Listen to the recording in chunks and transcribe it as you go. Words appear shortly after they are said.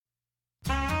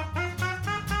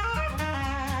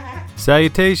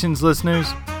Salutations,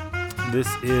 listeners. This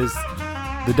is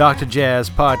the Dr.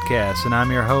 Jazz Podcast, and I'm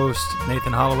your host,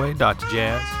 Nathan Holloway, Dr.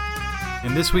 Jazz.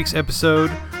 In this week's episode,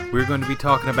 we're going to be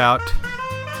talking about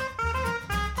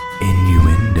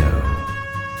innuendo.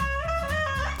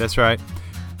 That's right.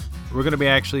 We're going to be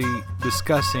actually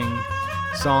discussing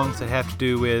songs that have to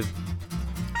do with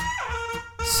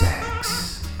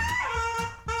sex.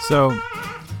 So,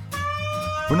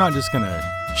 we're not just going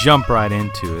to jump right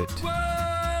into it.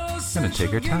 We're going to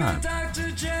take our time.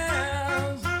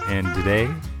 And today,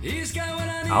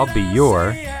 I'll be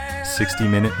your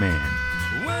 60-minute man.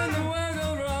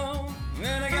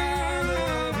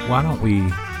 Why don't we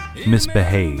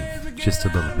misbehave just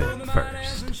a little bit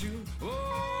first?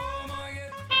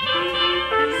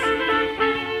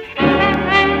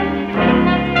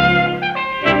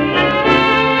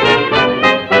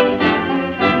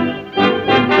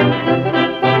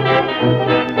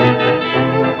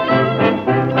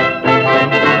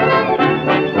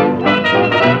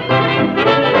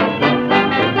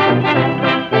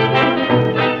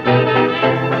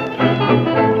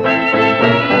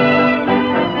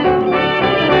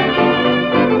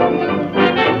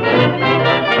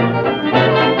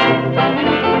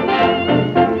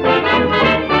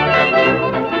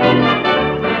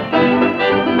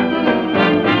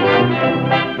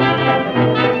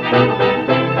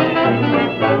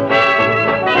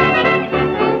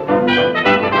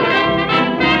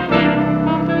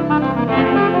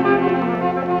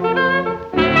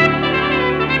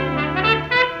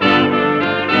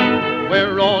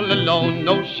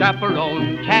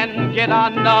 Chaperone can get our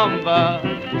number.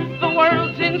 The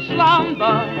world's in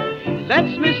slumber.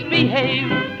 Let's misbehave.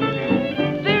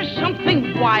 There's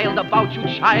something wild about you,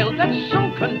 child, that's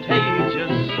so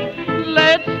contagious.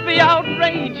 Let's be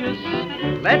outrageous.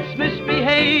 Let's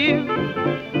misbehave.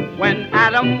 When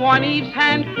Adam won Eve's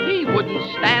hand, he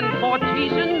wouldn't stand for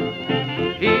teasing.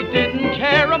 He didn't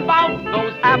care about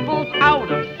those apples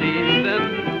out of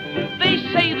season. They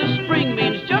say the spring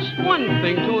means just one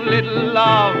thing to little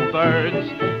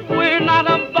lovebirds. We're not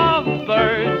above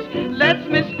birds. Let's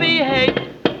misbehave.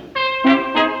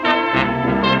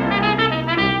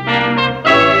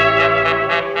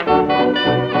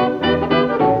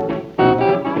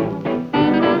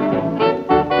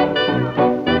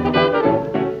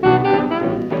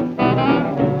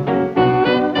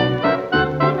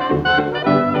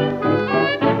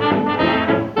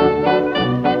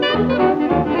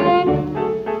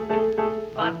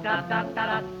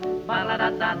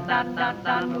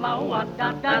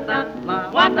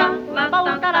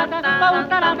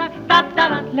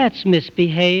 Let's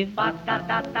misbehave.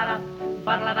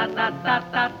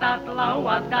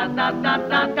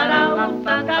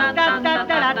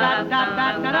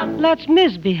 Let's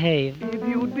misbehave. If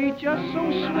you'd be just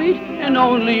so sweet and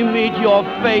only meet your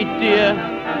fate, dear,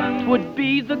 'twould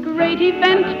be the great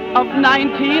event of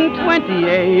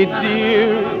 1928,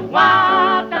 dear.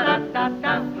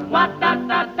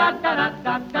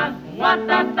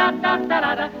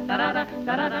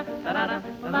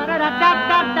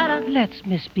 Let's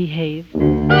misbehave.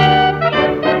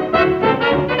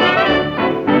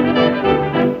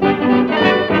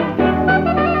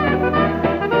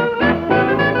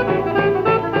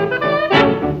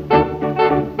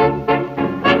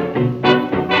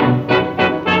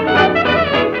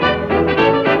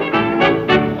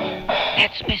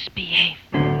 Let's misbehave.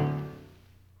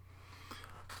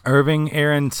 Irving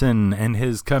Aronson and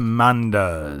his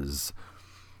Commandos.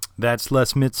 That's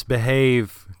Let's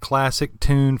Misbehave, classic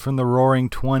tune from the Roaring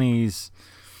 '20s,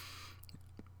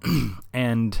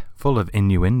 and full of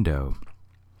innuendo.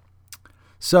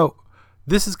 So,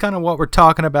 this is kind of what we're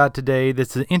talking about today.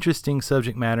 This is an interesting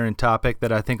subject matter and topic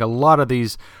that I think a lot of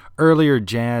these earlier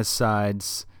jazz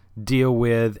sides deal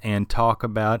with and talk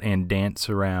about and dance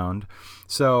around.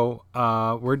 So,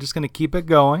 we're just going to keep it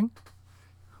going.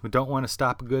 We don't want to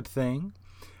stop a good thing.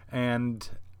 And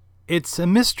it's a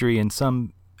mystery in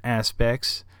some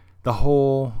aspects, the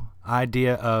whole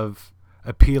idea of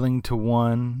appealing to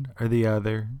one or the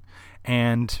other.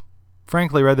 And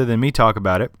frankly, rather than me talk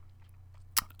about it,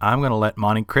 I'm going to let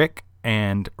Monty Crick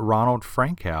and Ronald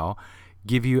Frankow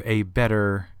give you a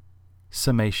better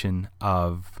summation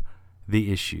of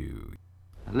the issue.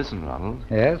 Listen, Ronald.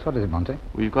 Yes, what is it, Monty?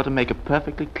 We've got to make a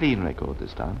perfectly clean record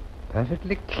this time.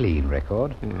 Perfectly clean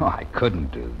record? Yeah. Oh, I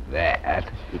couldn't do that.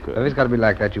 You could. If it's got to be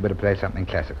like that, you better play something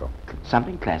classical.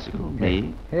 Something classical,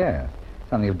 me? Yeah,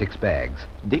 something of Dick's Bags.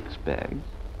 Dick's Bags?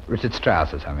 Richard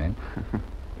Strauss's, I mean.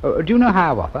 Do you know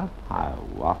Hiawatha?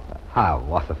 Hiawatha?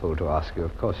 Hiawatha, fool to ask you.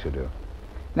 Of course you do.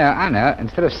 Now, I know,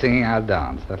 instead of singing, I'll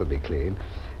dance. That'll be clean.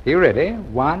 You ready?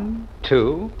 1,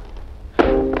 2...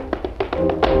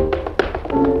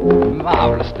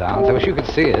 Marvellous dance. I wish you could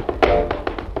see it.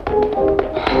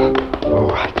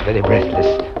 Oh, it's very breathless.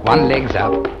 One leg's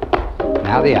up.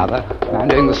 Now the other. Now I'm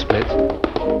doing the split.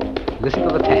 Listen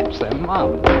to the taps. They're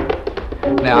marvellous.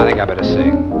 Now I think I better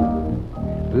sing.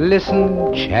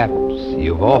 Listen, chaps,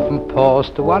 you've often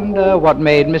paused to wonder what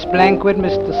made Miss Blank with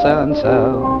Mr.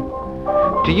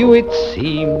 So-and-so. To you it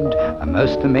seemed a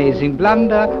most amazing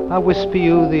blunder. I'll whisper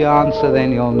you the answer,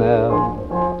 then you'll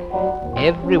know.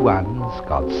 Everyone's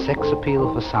got sex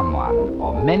appeal for someone,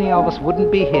 or many of us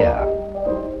wouldn't be here.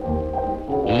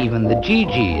 Even the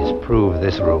GGs prove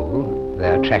this rule.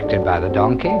 They're attracted by the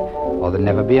donkey, or there'll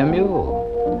never be a mule.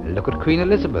 Look at Queen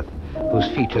Elizabeth, whose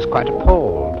features quite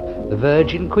appalled. The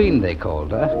Virgin Queen, they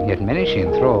called her, yet many she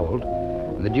enthralled.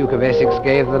 And the Duke of Essex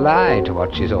gave the lie to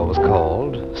what she's always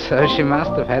called. So she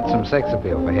must have had some sex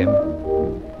appeal for him.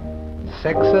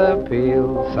 Sex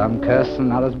appeal, some curse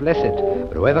and others bless it.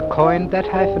 But whoever coined that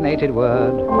hyphenated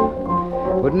word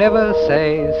would never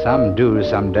say some do,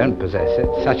 some don't possess it.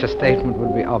 Such a statement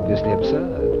would be obviously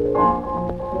absurd.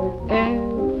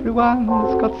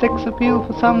 Everyone's got sex appeal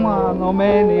for someone, or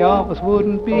many of us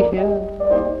wouldn't be here.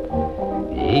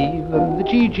 Even the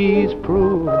GGs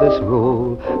prove this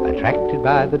rule. Attracted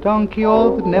by the donkey,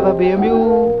 or there'd never be a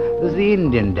mule. There's the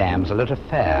Indian damsel at a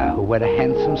fair who wed a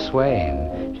handsome swain.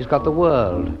 She's got the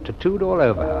world tattooed all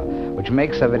over her, which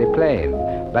makes her very plain.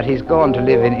 But he's gone to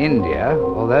live in India,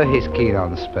 although he's keen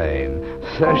on Spain.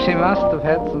 So she must have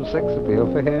had some sex appeal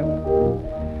for him.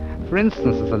 For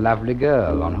instance, there's a lovely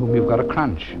girl on whom you've got a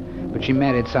crunch, but she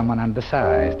married someone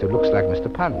undersized who looks like Mr.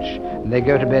 Punch, and they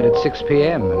go to bed at 6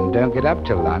 p.m. and don't get up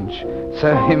till lunch,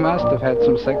 so he must have had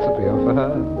some sex appeal for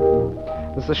her.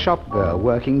 There's a shop girl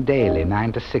working daily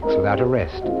 9 to 6 without a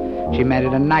rest. She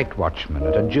married a night watchman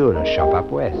at a jeweller's shop up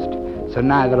west, so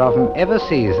neither of them ever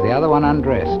sees the other one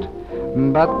undressed,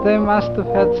 but they must have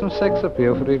had some sex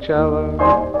appeal for each other.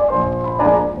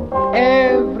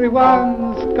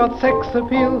 Everyone's got sex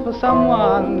appeal for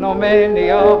someone, or many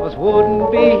of us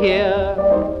wouldn't be here.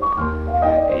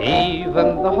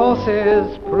 Even the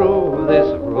horses prove this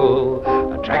rule.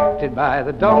 Attracted by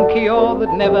the donkey, or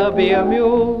there'd never be a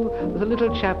mule. There's a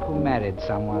little chap who married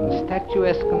someone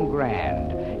statuesque and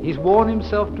grand. He's worn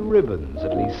himself to ribbons,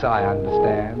 at least I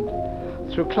understand,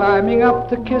 through climbing up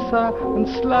to kiss her and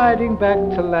sliding back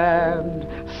to land.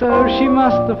 So she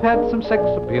must have had some sex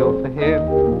appeal for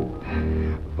him.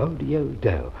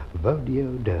 Vo-de-o-do,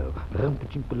 vo-de-o-do,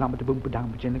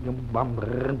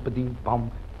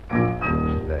 rum-pa-chim-pa-lam-pa-boom-pa-dam-pa-chim-pa-dum,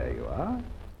 there you are.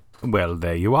 Well,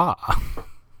 there you are.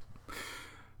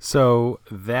 So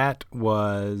that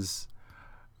was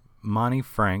Monty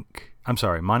Crick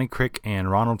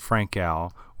and Ronald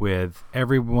Frankow with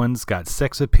Everyone's Got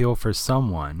Sex Appeal for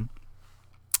Someone.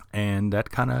 And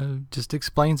that kind of just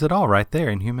explains it all right there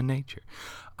in human nature.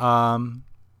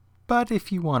 But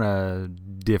if you want a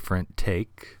different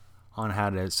take on how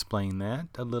to explain that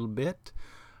a little bit,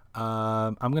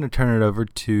 I'm going to turn it over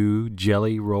to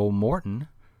Jelly Roll Morton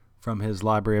from his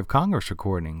Library of Congress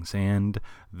recordings and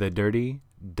The Dirty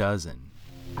Dozen.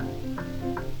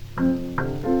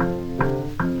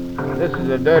 This is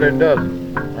a Dirty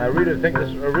Dozen. I really think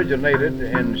this originated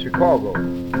in Chicago.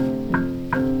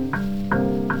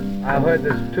 I heard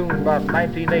this tune about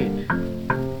 1908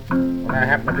 when I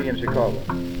happened to be in Chicago.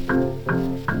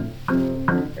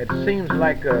 It seems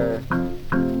like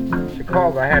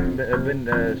Chicago had been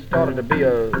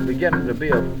beginning to be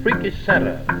a freakish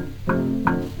center.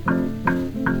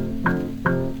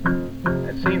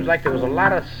 It seems like there was a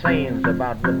lot of sayings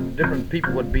about what different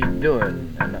people would be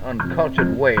doing in an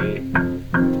uncultured way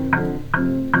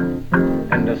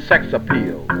and the sex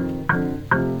appeal.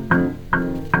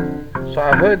 So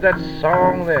I heard that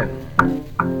song then.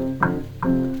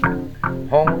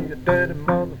 Oh, you dirty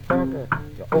motherfucker,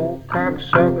 you old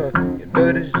cocksucker, you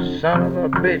dirty son of a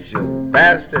bitch, you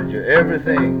bastard, you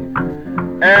everything.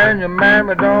 And your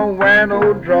mammy don't wear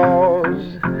no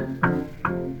drawers.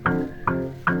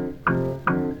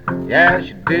 Yeah,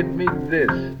 she did me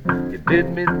this, you did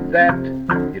me that,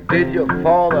 you did your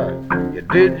father, you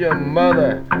did your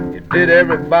mother, you did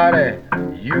everybody.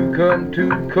 You come to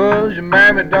 'cause your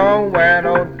mammy don't wear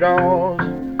no drawers.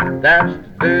 That's the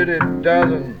Dirty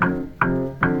Dozen.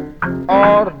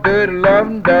 Oh, the Dirty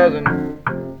Lovin' Dozen.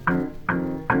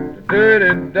 The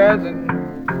Dirty Dozen.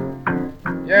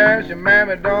 Yes, your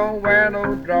mammy don't wear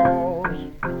no drawers.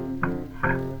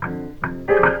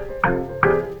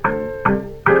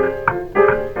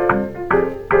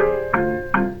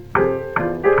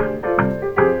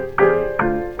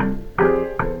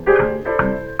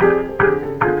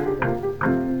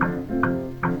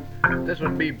 This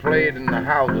would be played in the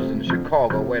houses in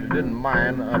Chicago where they didn't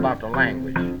mind about the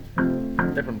language.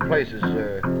 different places.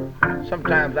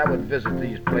 Sometimes I would visit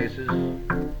these places.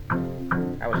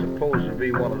 I was supposed to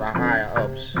be one of the higher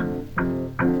ups.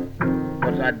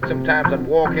 But sometimes I'd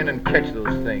walk in and catch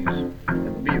those things.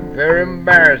 It'd be very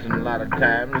embarrassing a lot of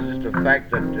times, just the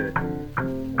fact that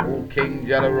old King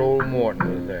Jelly Roll Morton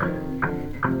was there.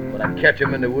 But I'd catch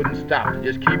them and they wouldn't stop. They'd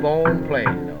just keep on playing,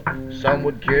 you know. Some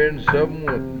would care and some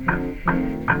wouldn't.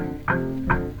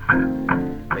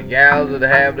 The gals would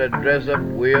have their dress up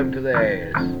way up to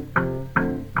their ass,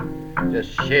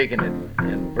 just shaking it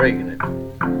and breaking it.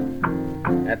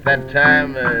 At that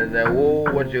time, they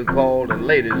wore what you call, the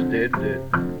ladies did,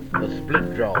 the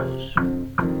split draws.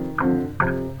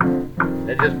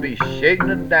 They'd just be shaking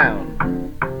it down.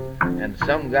 And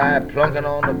some guy plunking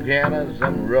on the piano,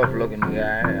 some rough-looking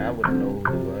guy, I wouldn't know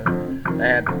who they were. They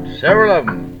had several of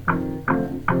them.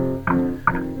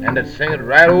 And they'd sing it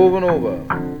right over and over.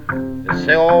 They'd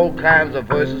say all kinds of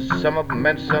voices. Some of them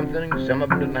meant something, some of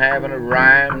them didn't have any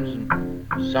rhymes, and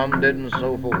some didn't, and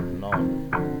so forth and on.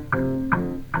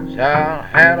 So I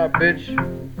had a bitch,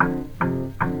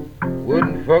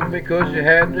 wouldn't fuck me 'cause she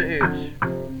had the itch.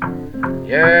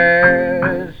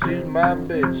 Yes, she's my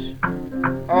bitch.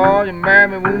 Oh, your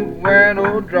mammy wouldn't wear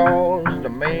no drawers. The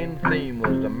main theme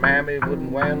was the mammy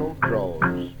wouldn't wear no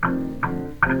drawers.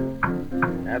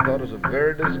 I thought it was a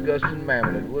very disgusting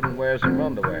mammy that wouldn't wear some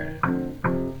underwear.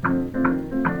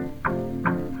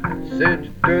 Said,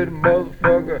 you dirty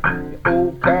motherfucker, you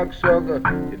old cocksucker,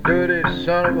 you dirty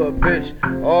son of a bitch.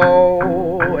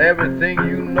 Oh, everything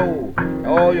you know,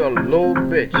 oh, you're a low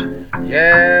bitch.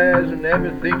 Yes, and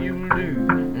everything you do.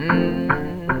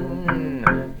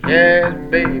 Yes,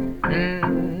 babe.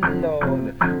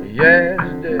 Lord. Yes,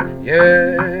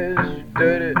 yes,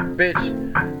 dirty bitch.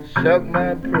 Suck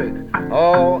my prick.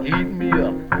 Oh, eat me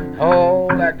up. Oh,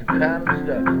 like the kind of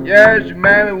stuff. Yes, your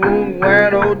mammy won't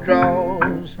wear no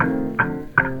drawers.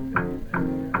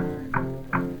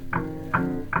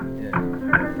 Yeah.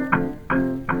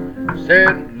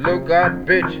 Said, look out,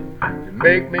 bitch. You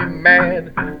make me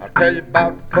mad. I'll tell you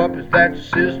about the puppies that your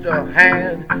sister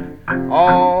had.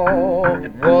 Oh,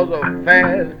 it was a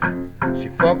fad. She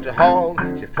fucked a hog,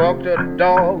 she fucked a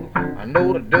dog. I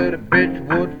know the dirty bitch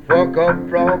would fuck a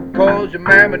frog, 'cause your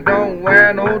mammy don't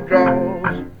wear no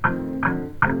drawers.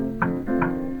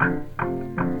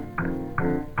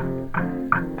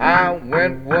 I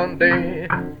went one day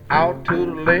out to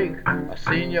the lake. I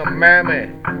seen your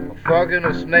mammy fucking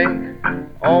a snake.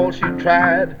 All she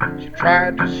tried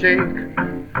to shake.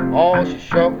 All she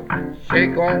shook,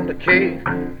 shake on the cake.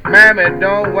 Mammy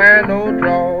don't wear no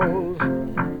drawers.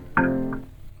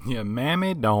 Yeah,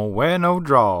 mammy don't wear no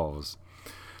draws.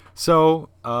 So,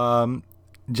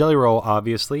 Jelly Roll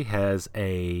obviously has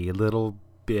a little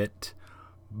bit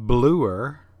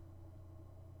bluer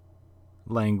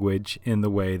language in the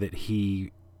way that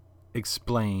he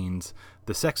explains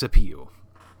the sex appeal.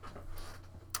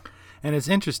 And it's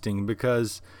interesting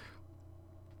because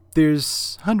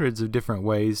there's hundreds of different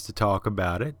ways to talk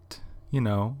about it, you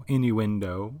know,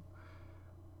 innuendo.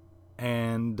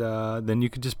 And then you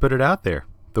could just put it out there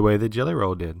the way that Jelly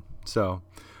Roll did. So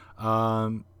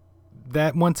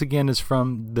that once again is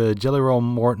from the Jelly Roll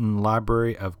Morton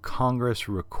Library of Congress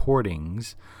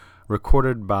recordings,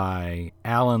 recorded by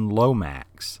Alan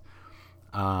Lomax.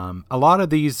 A lot of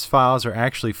these files are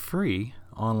actually free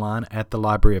online at the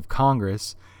Library of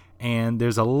Congress, and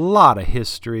there's a lot of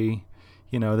history.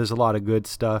 You know, there's a lot of good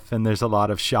stuff, and there's a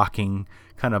lot of shocking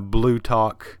kind of blue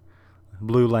talk,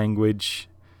 blue language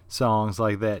songs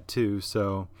like that too.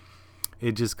 So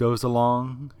it just goes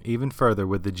along even further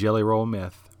with the Jelly Roll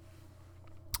myth.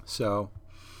 So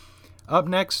up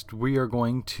next, we are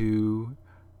going to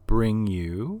bring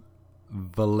you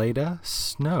Valeda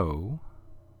Snow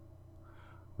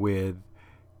with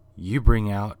You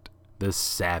Bring Out the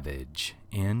Savage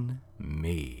in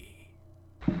Me.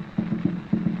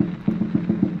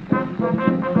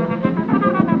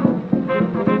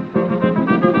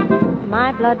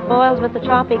 My blood boils with the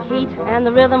tropic heat, and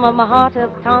the rhythm of my heart is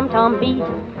tom-tom beat.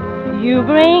 You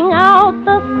bring out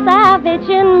the savage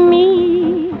in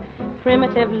me.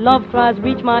 Primitive love cries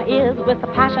reach my ears with the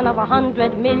passion of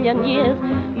 100 million years.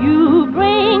 You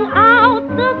bring out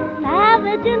the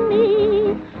savage in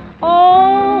me.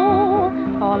 Oh,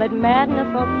 call it madness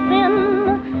or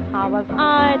sin. How was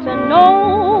I to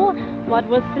know what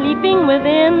was sleeping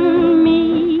within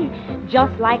me?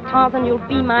 Just like Tarzan, you'll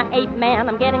be my ape man.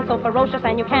 I'm getting so ferocious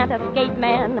and you can't escape,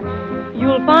 man.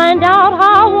 You'll find out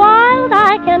how wild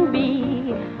I can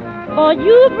be, for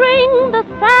you bring the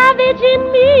savage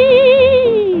in me.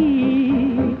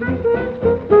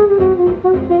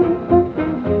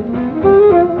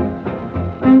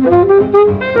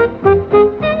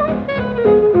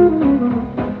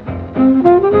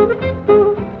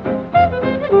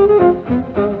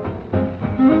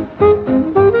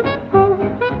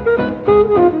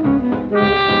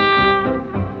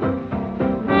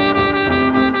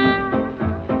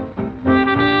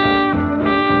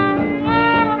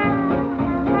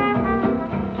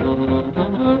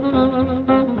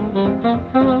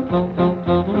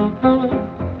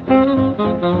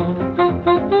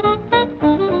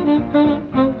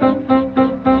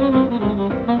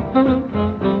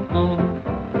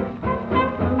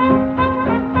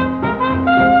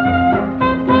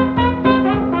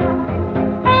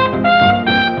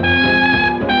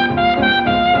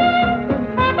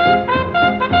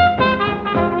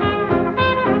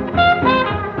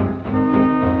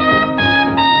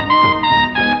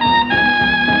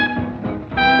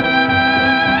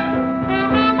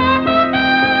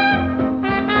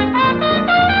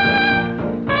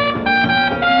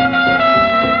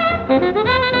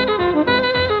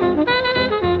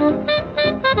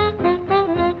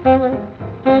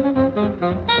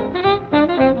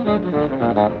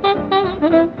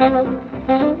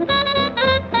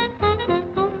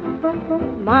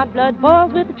 My blood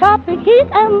boils with the tropic heat,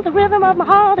 and the rhythm of my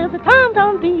heart is a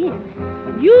tom-tom beat.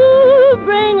 You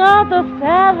bring out the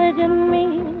savage in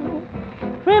me.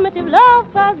 Primitive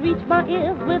love has reached my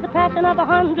ears with the passion of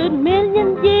 100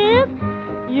 million years.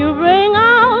 You bring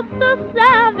out the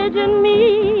savage in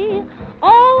me.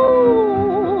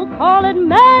 Oh, call it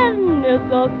madness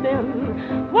or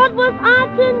sin. What was I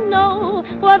to know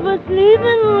what was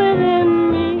sleeping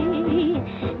within me?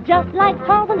 Just like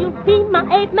Tarzan, you be my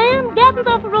ape man, getting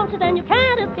so ferocious and you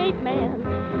can't escape, man.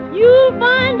 You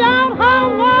find out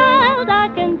how wild I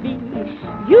can be.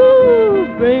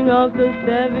 You bring out the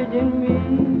savage in me.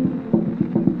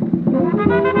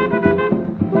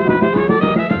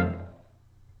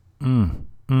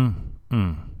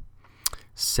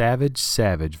 Savage,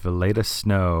 savage, Valletta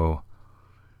Snow.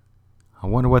 I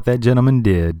wonder what that gentleman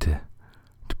did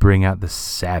to bring out the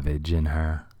savage in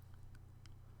her.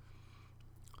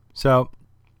 So,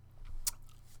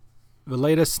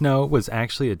 Valletta Snow was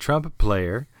actually a trumpet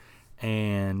player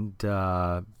and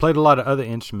played a lot of other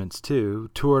instruments too.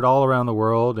 Toured all around the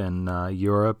world in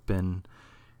Europe and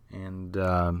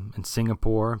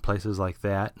Singapore and places like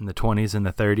that in the 20s and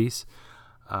the 30s.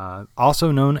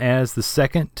 Also known as the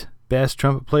second best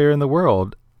trumpet player in the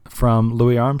world from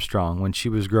Louis Armstrong. When she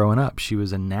was growing up, she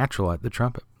was a natural at the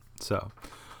trumpet. So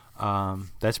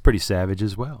that's pretty savage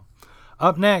as well.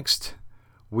 Up next,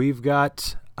 we've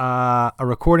got a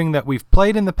recording that we've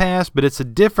played in the past, but it's a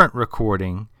different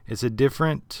recording. It's a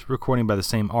different recording by the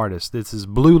same artist. This is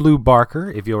Blue Lou Barker,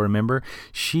 if you'll remember.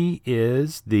 She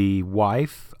is the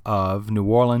wife of New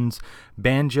Orleans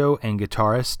banjo and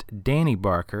guitarist Danny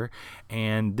Barker,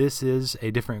 and this is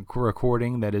a different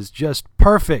recording that is just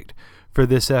perfect for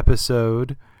this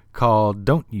episode called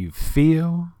Don't You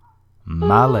Feel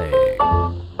My Leg?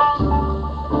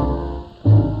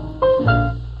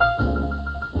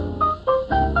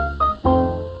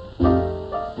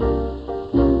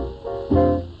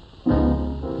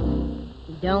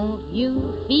 Don't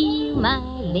you feel my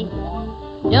leg?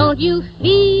 Don't you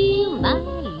feel my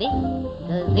leg?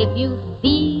 'Cause if you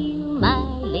feel my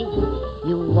leg,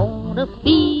 you wanna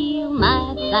feel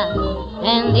my thigh.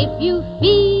 And if you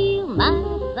feel my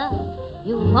thigh,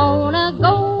 you wanna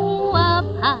go up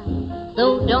high.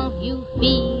 So don't you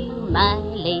feel my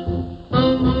leg?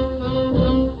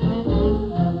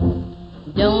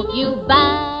 Don't you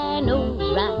buy no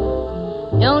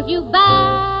ride? Don't you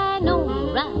buy no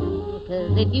ride?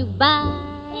 'Cause if you buy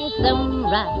some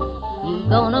ride, you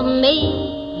gonna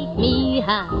make me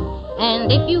high.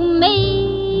 And if you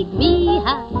make me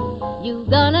high, you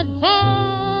gonna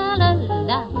tell a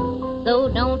lie. So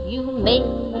don't you make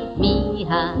me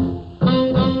high.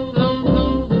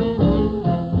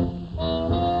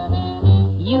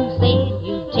 You said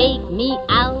you'd take me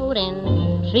out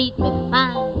and treat me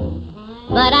fine,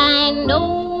 but I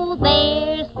know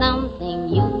there's something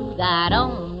you got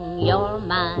on your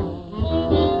mind.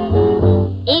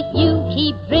 If you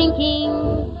keep drinking,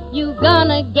 you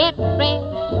gonna get fresh,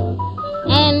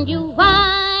 and you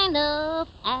wind up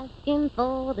asking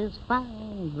for this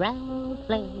fine brown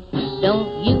flesh.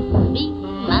 Don't you feel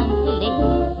my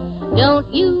leg?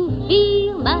 Don't you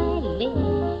feel my leg?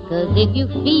 'Cause if you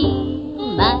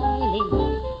feel my leg,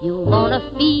 you wanna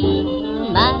feel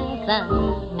my thigh.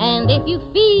 And if you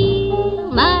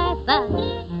feel my thigh,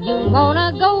 you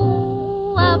wanna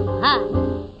go up high.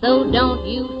 So don't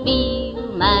you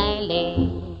feel my leg?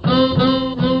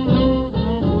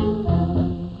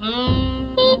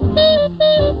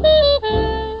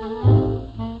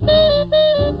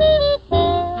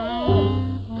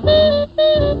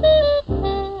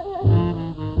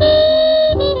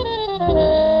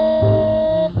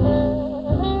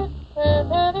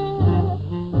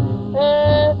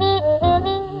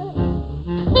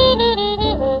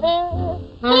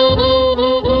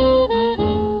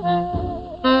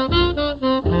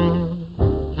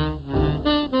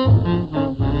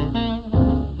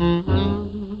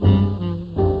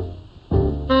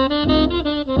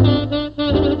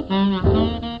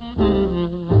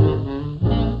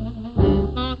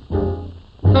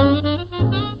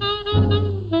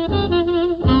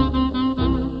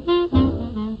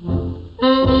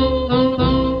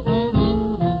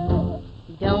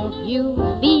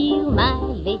 my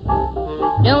lick?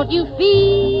 Don't you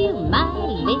feel my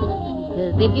lick?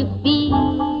 'Cause if you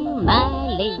feel my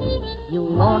lick, you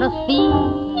wanna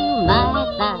feel my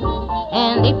thigh.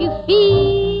 And if you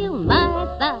feel my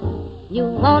thigh, you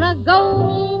wanna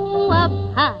go up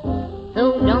high.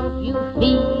 So don't you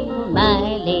feel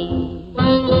my leg?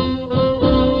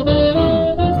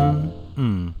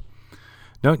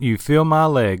 Don't you feel my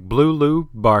leg? Blue Lou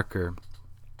Barker.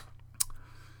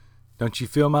 Don't you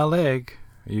feel my leg?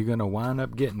 You're going to wind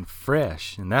up getting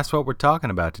fresh. And that's what we're talking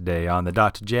about today on the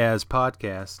Dr. Jazz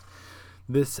podcast.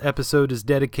 This episode is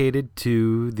dedicated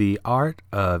to the art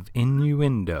of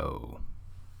innuendo.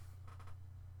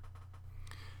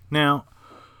 Now,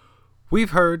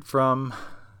 we've heard from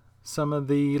some of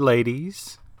the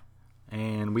ladies,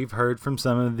 and we've heard from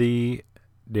some of the,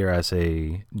 dare I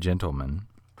say, gentlemen.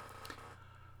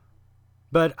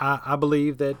 But I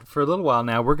believe that for a little while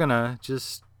now, we're going to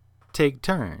just take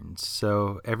turns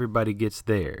so everybody gets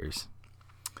theirs.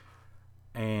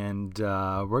 And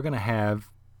we're going to have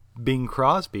Bing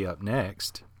Crosby up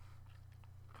next.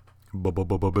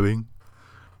 Bing.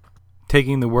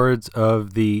 Taking the words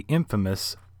of the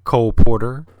infamous Cole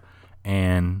Porter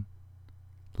and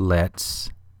let's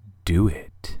do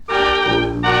it.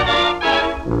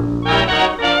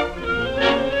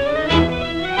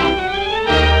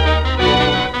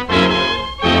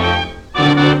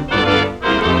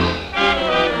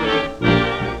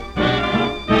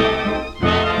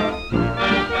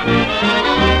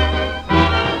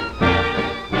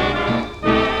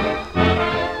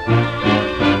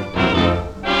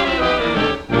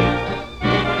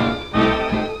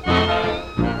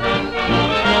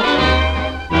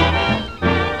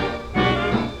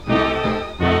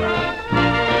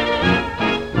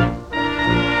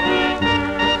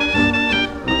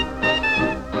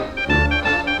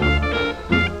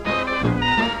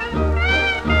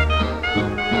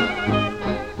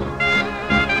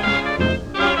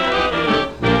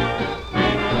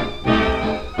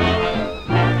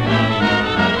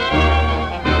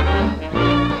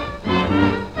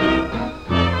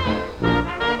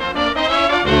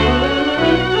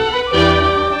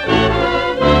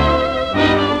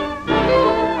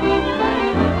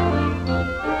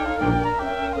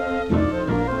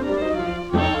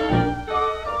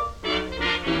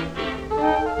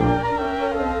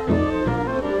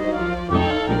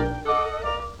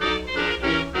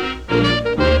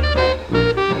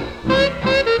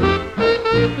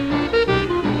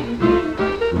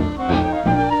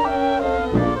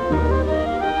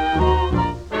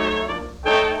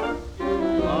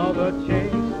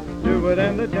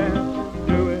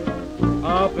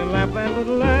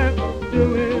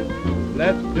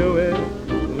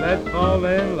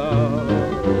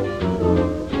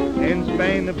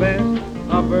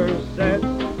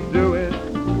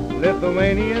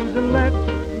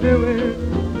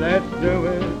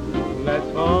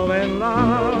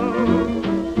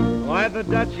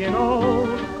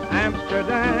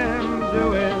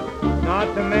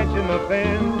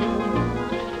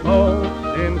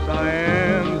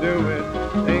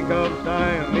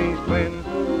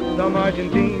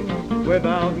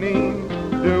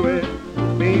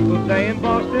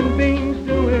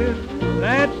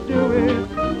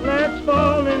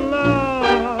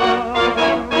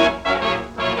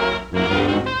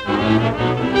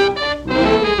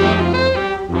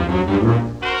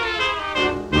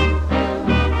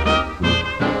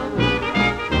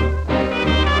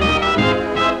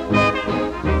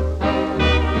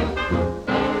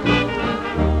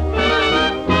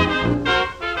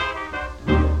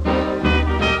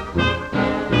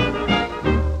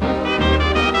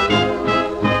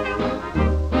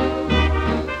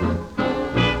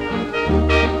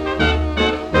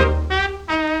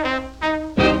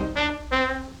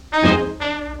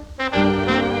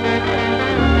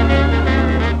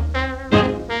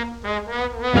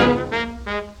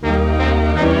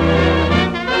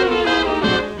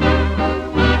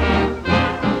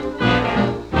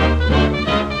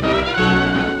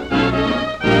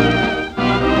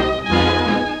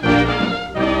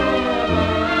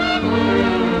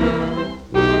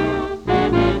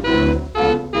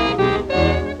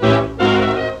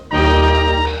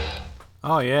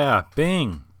 Oh yeah,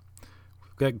 Bing.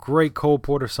 That great Cole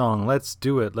Porter song, Let's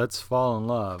Do It, Let's Fall in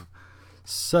Love.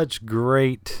 Such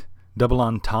great double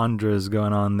entendres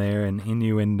going on there and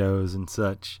innuendos and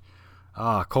such.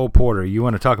 Cole Porter, you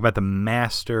want to talk about the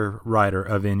master writer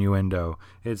of innuendo.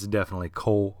 It's definitely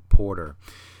Cole Porter.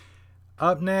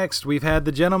 Up next, we've had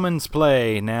the gentleman's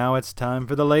play. Now it's time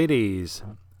for the ladies.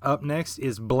 Up next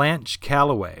is Blanche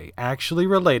Calloway, actually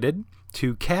related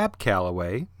to Cab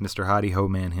Calloway, Mr. Howdy-Ho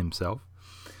Man himself.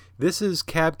 This is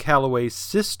Cab Calloway's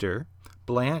sister,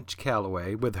 Blanche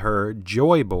Calloway, with her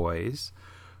Joy Boys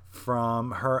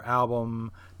from her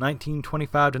album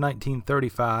 1925 to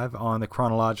 1935 on the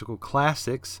Chronological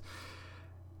Classics.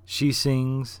 She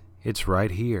sings It's Right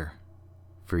Here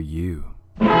for You.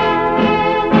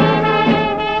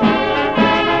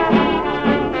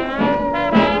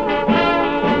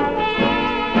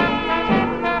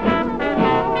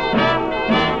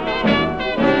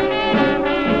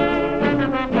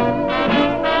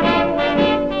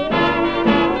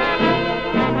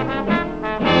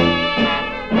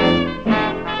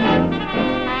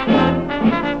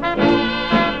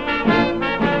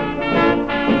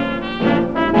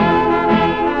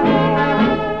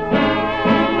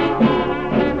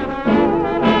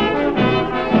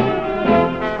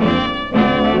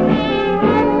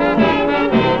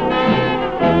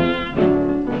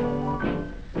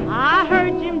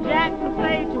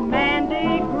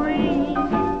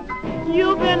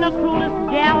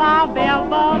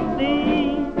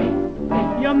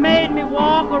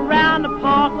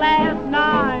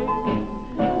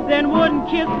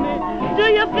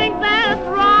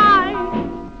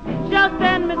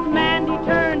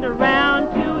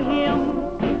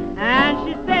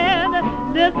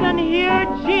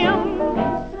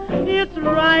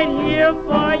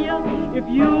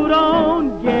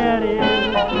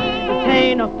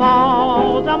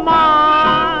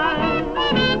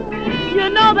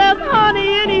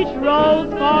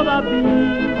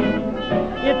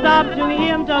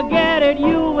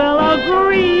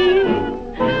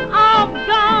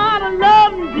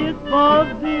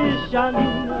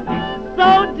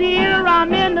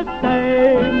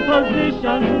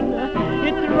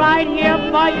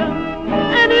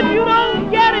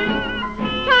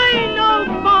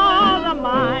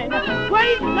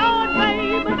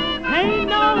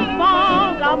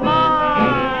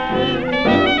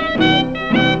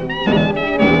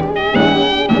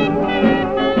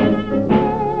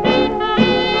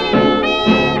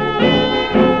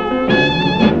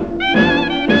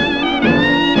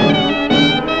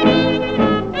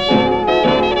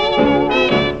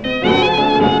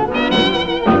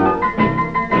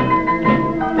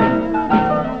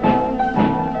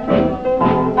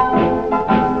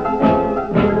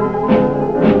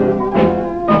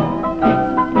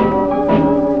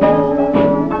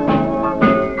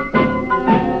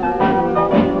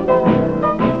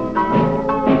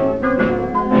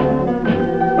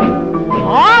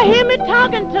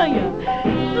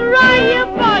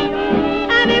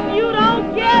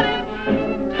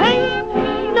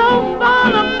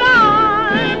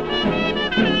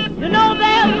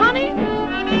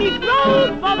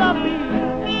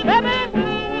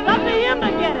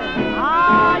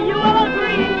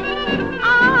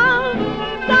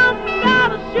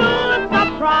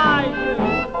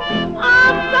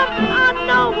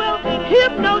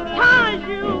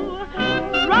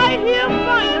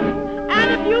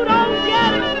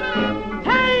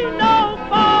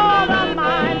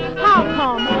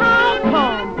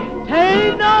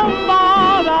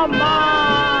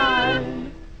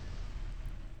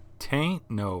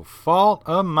 Fault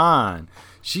of mine.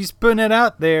 She's putting it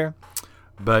out there.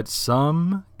 But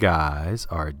some guys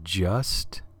are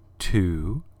just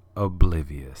too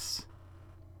oblivious.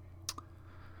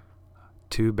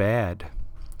 Too bad.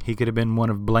 He could have been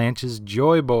one of Blanche's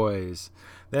Joy Boys.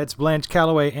 That's Blanche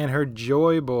Calloway and her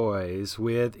Joy Boys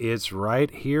with It's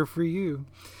Right Here for You.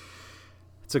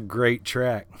 It's a great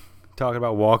track. Talking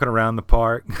about walking around the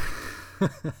park.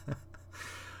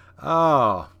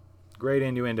 Oh, great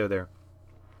innuendo there.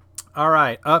 All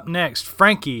right, up next,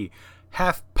 Frankie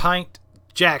Half Pint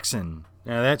Jackson.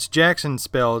 Now, that's Jackson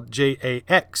spelled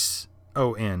Jackson.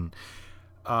 And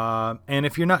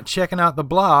if you're not checking out the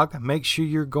blog, make sure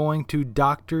you're going to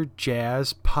Dr.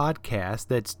 Jazz Podcast.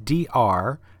 That's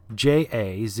DRJAZZ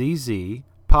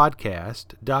Podcast,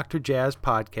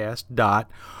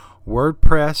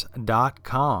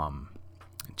 drjazzpodcast.wordpress.com.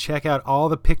 Check out all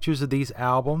the pictures of these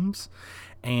albums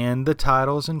and the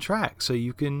titles and tracks so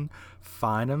you can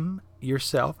find them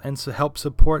yourself and help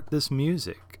support this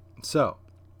music. So,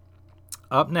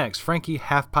 up next, Frankie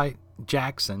Halfpipe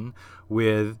Jackson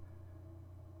with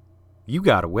You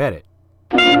Gotta Wet It.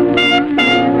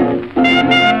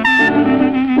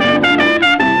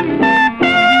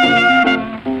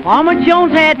 Farmer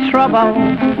Jones had trouble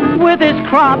with his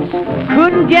crops,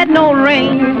 couldn't get no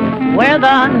rain, whether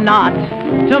or not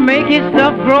to make his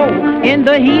stuff grow in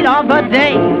the heat of the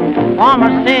day.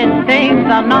 Farmer said things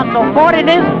are not supported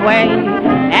this way.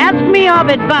 Ask me of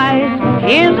advice,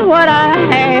 here's what I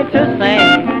had to say.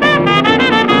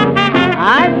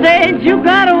 I said you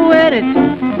gotta wet it,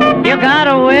 you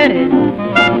gotta wet it.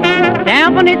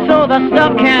 dampen it so the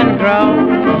stuff can grow.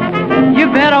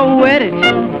 You better wet it,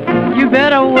 you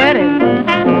better wet it.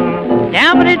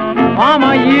 Dampen it,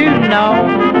 farmer, you know.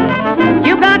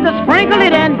 You got to sprinkle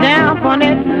it and dampen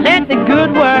it, let the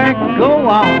good work go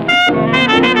on.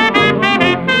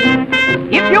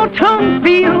 If your tongue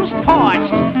feels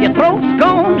parched, your throat's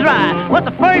gone dry, what's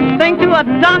the first thing to a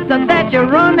doctor that you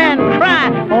run and cry?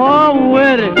 Oh,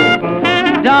 wet it,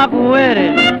 doc, wet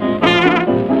it.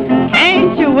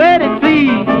 Can't you wet it,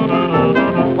 please?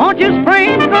 Won't you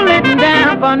sprinkle it and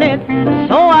dampen it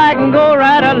so I can go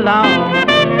right along?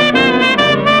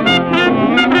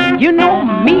 You know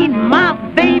me and my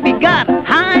baby got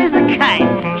high as a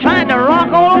kite, tried to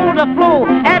rock all over the floor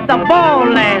at the ball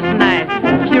last night.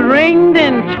 She ringed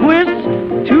and twists,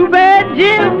 too bad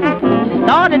Jim. She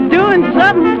started doing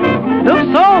something,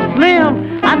 looked so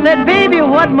slim. I said, baby,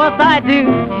 what must I do?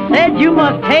 She said, you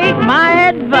must take my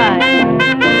advice.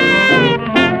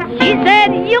 She said,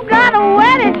 you gotta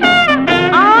wet it,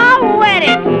 oh, wet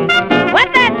it. Wet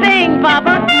that thing,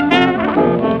 Papa.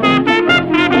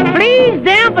 Please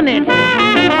dampen it,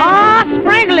 oh,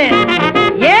 sprinkle it.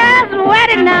 Yes, wet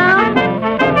it now.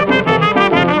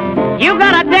 You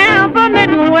gotta dampen it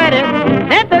and wet it,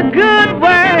 let the good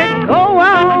work go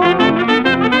on.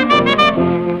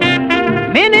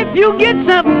 Man, if you get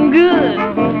something good,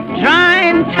 dry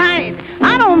and tight,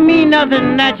 I don't mean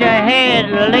nothing that you had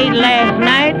late last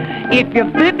night. If you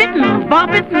flip it and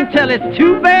bump it until it's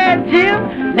too bad,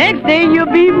 Jim, next day you'll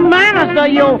be minus or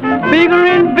you're bigger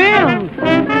in film.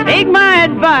 Take my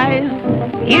advice,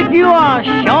 if you are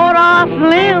short or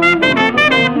slim,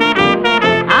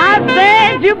 I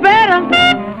said you better,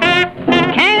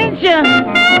 can't you?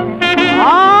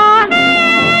 Oh,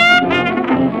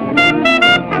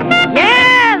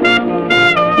 yes,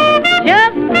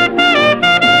 just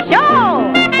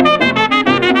sure.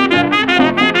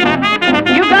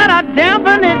 You gotta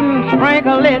dampen it and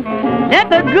sprinkle it, let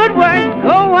the good work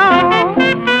go on.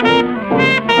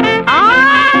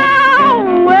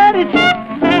 Oh, wet it,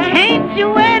 can't you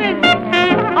wet it?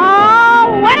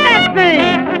 Oh, wet that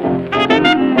thing.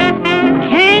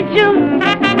 Can't you?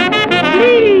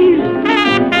 Please.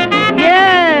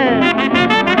 Yes.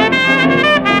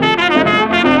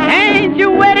 Can't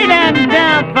you wet it and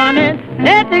dampen it?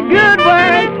 Let the good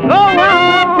work go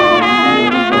on.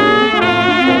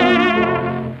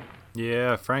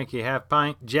 Yeah, Frankie Half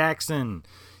Pint Jackson.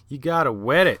 You gotta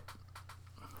wet it.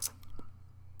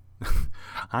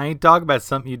 I ain't talking about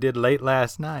something you did late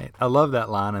last night. I love that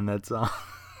line in that song.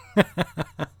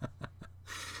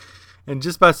 And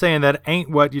just by saying that ain't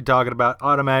what you're talking about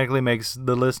automatically makes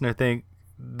the listener think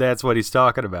that's what he's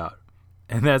talking about.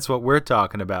 And that's what we're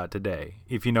talking about today,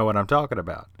 if you know what I'm talking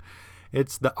about.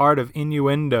 It's the art of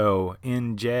innuendo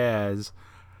in jazz,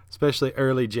 especially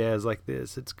early jazz like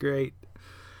this. It's great.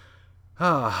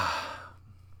 Well,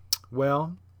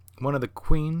 one of the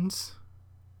queens,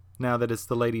 now that it's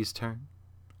the ladies' turn,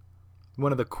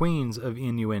 one of the queens of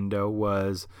innuendo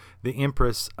was the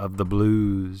Empress of the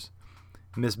Blues,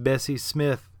 Miss Bessie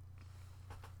Smith.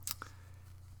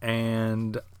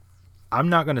 And I'm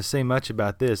not going to say much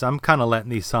about this. I'm kind of letting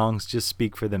these songs just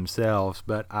speak for themselves,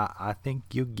 but I think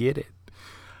you get it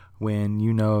when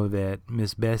you know that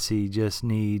Miss Bessie just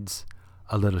needs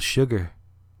a little sugar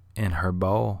in her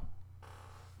bowl.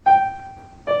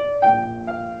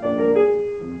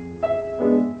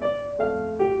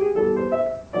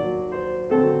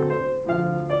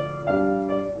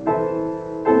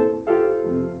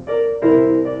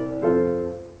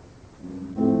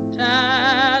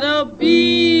 Tired of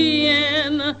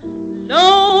being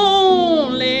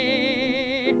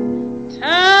lonely,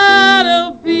 tired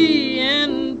of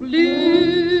being blue.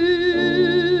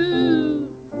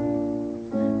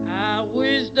 I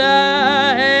wished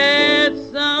I had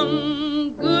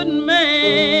some good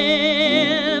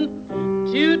man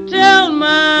to tell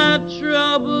my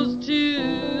troubles to.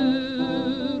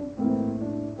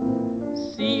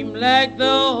 Seem like the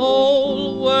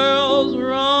whole world's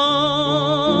wrong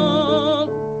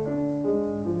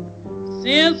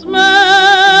since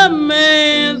my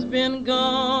man's been gone.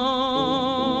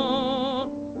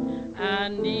 I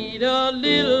need a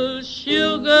little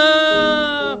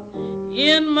sugar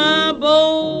in my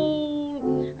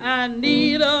bowl. I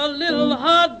need a little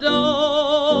hot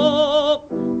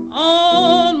dog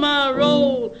on my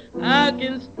roll. I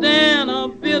can stand a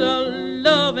bit of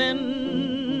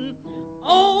loving,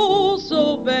 oh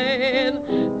so bad.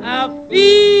 I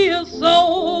feel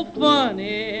so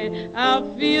funny, I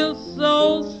feel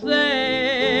so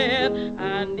sad.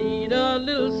 I need a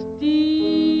little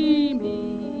steam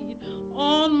heat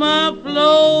on my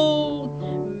floor.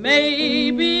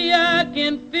 Maybe I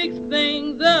can fix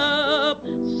things up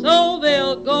so that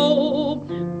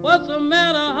What's the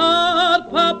matter, hard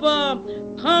papa?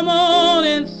 Come on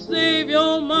and save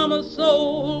your mama's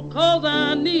soul, 'cause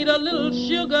I need a little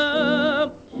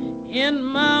sugar in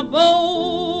my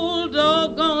bowl.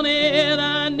 Doggone it,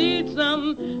 I need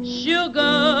some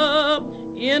sugar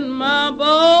in my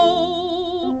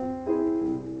bowl.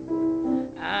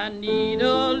 I need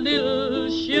a little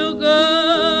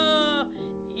sugar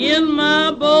in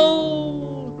my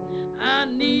bowl. I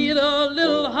need a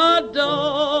little hot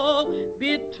dog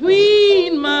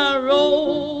between my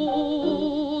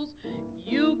rolls.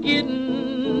 You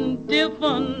getting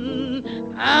different,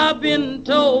 I've been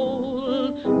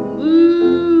told.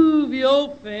 Move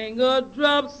your finger,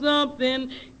 drop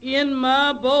something in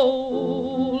my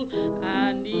bowl.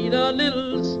 I need a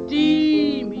little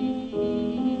steam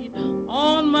heat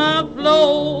on my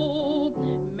floor.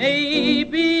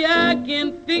 Maybe I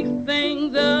can fix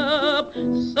things up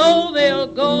so they'll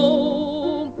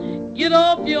go. Get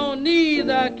off your knees,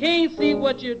 I can't see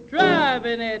what you're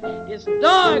driving at. It's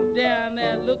dark down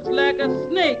there, looks like a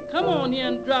snake. Come on here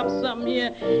and drop something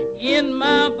here in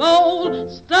my bowl.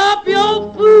 Stop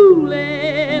your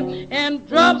fooling and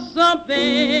drop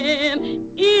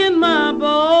something in my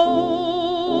bowl.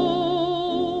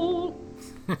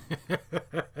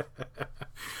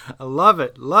 I love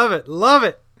it, love it, love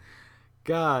it.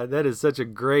 God, that is such a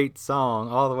great song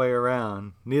all the way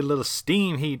around. Need a little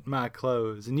steam heat in my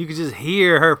clothes. And you can just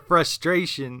hear her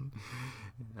frustration.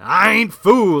 I ain't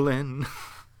fooling.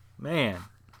 Man,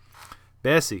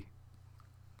 Bessie,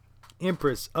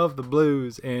 Empress of the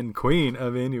Blues and Queen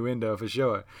of Innuendo for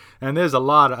sure. And there's a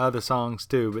lot of other songs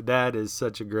too, but that is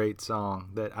such a great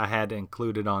song that I had to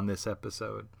include it on this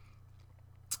episode.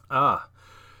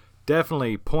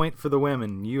 Definitely point for the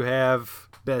women. You have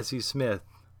Bessie Smith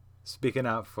speaking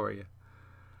out for you.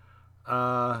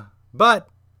 But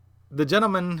the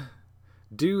gentlemen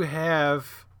do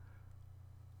have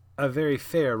a very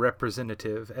fair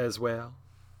representative as well.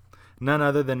 None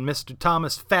other than Mr.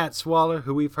 Thomas Fats Waller,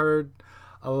 who we've heard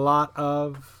a lot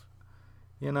of,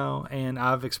 and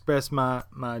I've expressed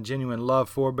my genuine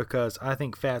love for, because I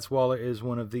think Fats Waller is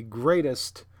one of the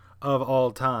greatest of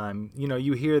all time.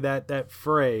 You hear that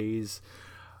phrase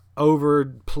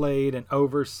overplayed and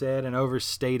oversaid and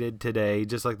overstated today,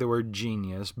 just like the word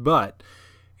genius. But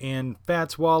in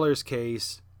Fats Waller's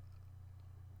case,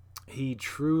 he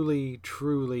truly,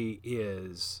 truly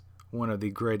is one of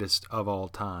the greatest of all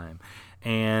time.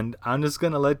 And I'm just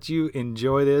going to let you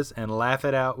enjoy this and laugh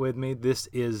it out with me. This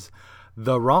is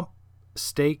the Rump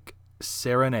Steak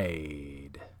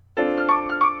Serenade.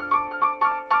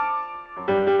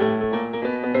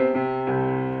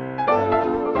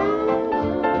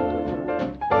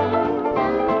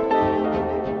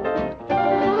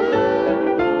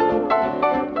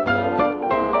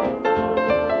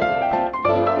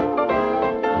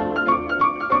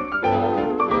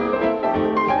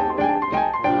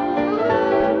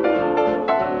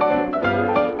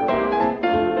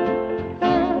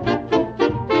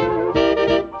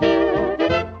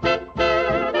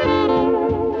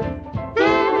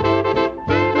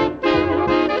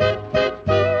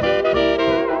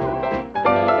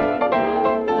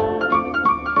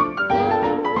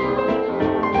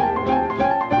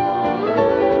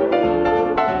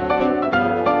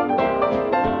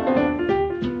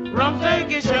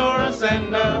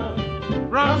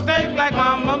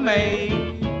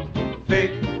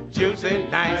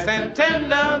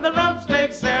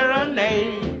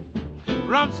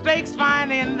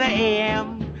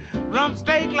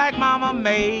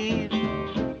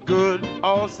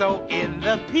 Also in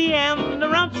the PM, the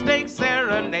rump steak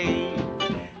serenade.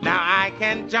 Now I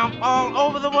can jump all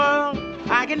over the world,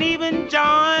 I can even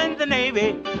join the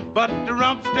Navy, but the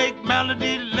rump steak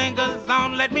melody lingers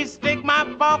on. Let me stick my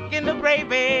fork in the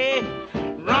gravy.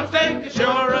 Rump steak is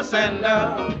sure a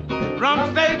sender,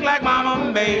 rump steak like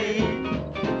mama made.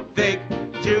 Thick,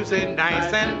 juicy,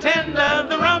 nice and tender,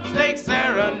 the rump steak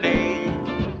serenade.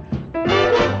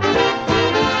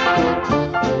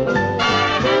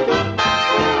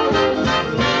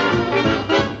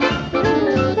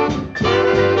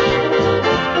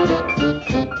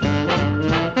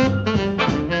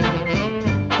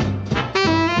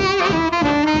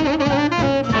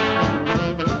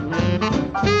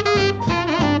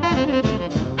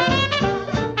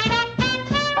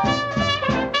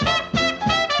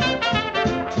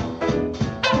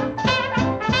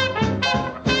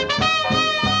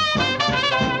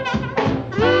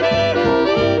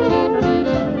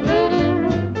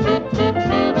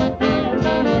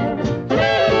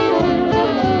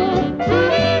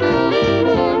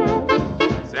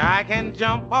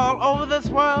 Jump all over this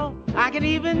world, I can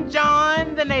even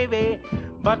join the Navy,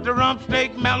 but the rump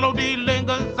steak melody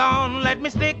lingers on. Let me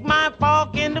stick my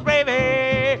fork in the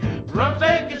gravy. Rump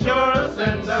steak is sure a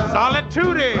sender. Solid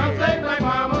tooty. Rump steak like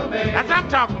mama made. That's what I'm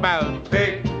talking about.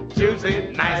 Thick,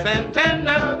 juicy, nice and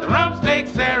tender. The rump steak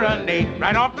serenade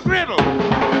right off the griddle.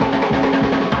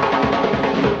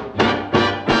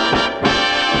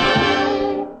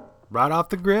 Right off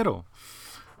the griddle.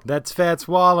 That's Fats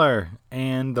Waller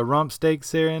and the Rump Steak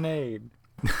Serenade.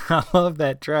 I love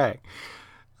that track.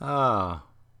 Ah,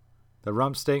 the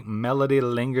rump steak melody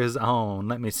lingers on.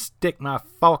 Let me stick my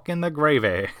fork in the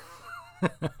gravy.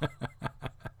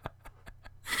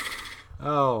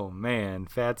 Oh, man.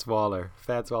 Fats Waller.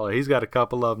 Fats Waller. He's got a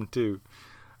couple of them, too.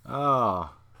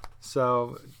 Oh,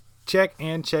 so check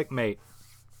and checkmate.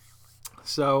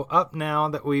 So up now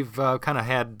that we've kind of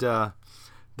had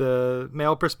the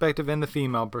male perspective and the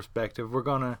female perspective, we're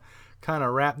going to kind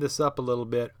of wrap this up a little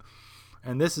bit.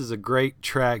 And this is a great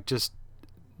track. Just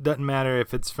doesn't matter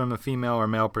if it's from a female or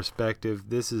male perspective.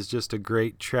 This is just a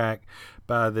great track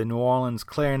by the New Orleans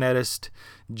clarinetist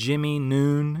Jimmy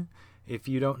Noon. If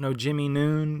you don't know Jimmy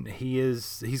Noon,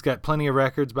 he's got plenty of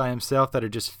records by himself that are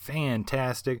just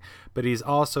fantastic, but he's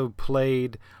also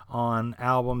played on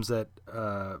albums that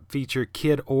feature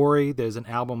Kid Ory. There's an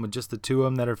album with just the two of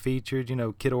them that are featured,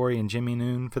 Kid Ory and Jimmy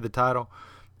Noon for the title,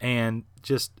 and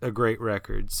just a great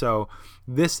record. So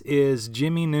this is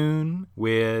Jimmy Noon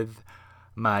with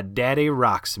My Daddy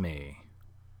Rocks Me.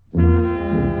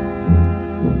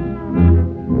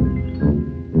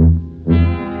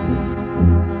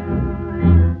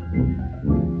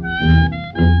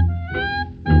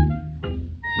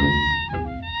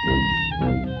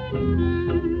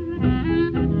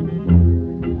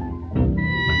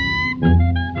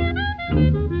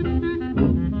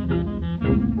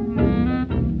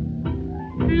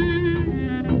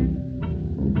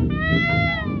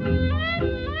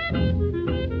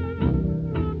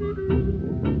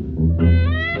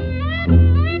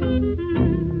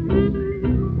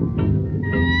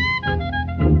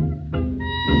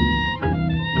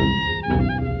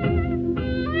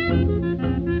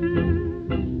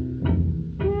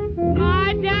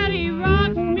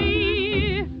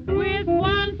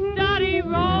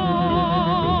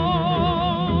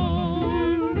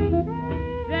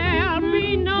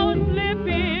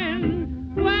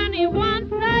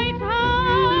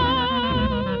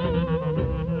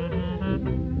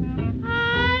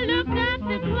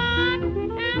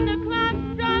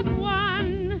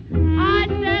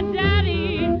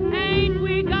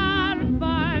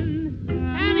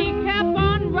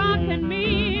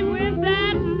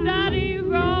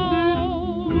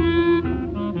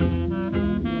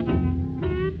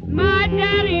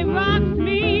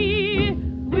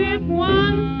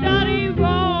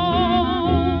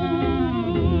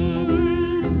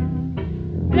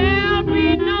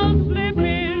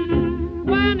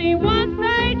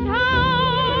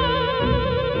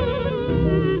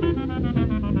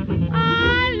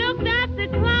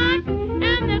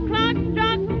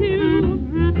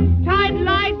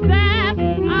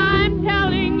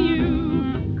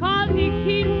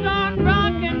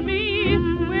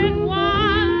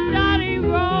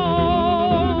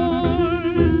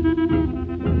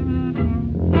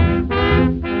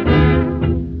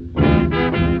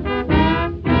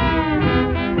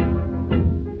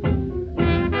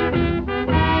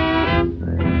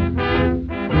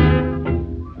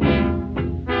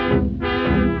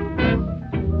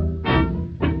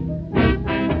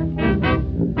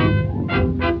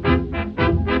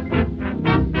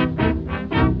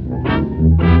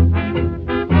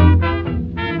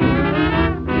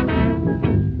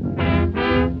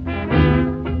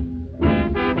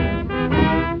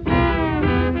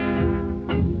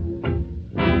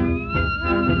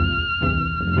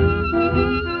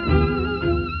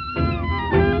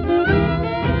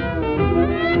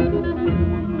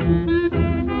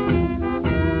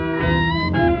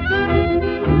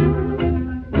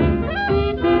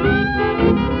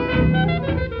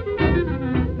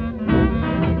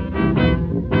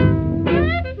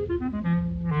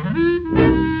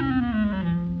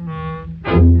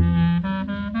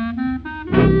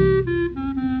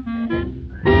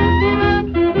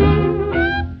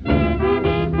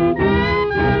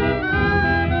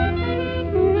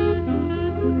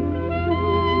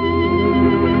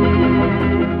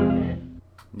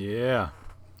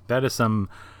 That is some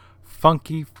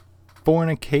funky,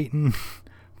 fornicating,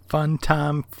 fun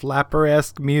time,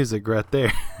 flapper-esque music right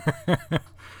there.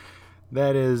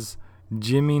 That is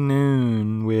Jimmy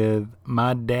Noon with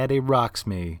My Daddy Rocks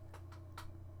Me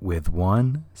with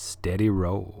One Steady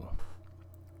Roll.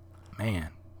 Man,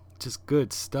 just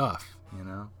good stuff,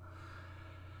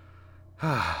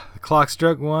 The clock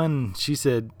struck 1. She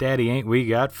said, "Daddy, ain't we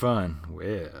got fun?"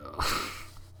 Well.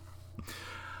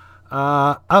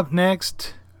 Up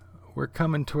next, we're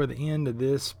coming toward the end of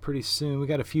this pretty soon. We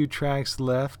got a few tracks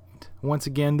left. Once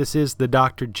again, this is the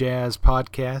Dr. Jazz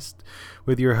Podcast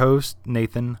with your host,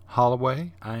 Nathan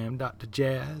Holloway. I am Dr.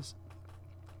 Jazz.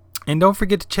 And don't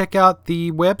forget to check out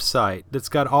the website that's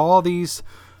got all these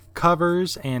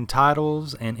covers and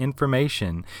titles and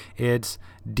information. It's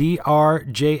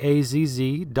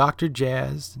DRJAZZ, Dr.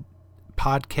 Jazz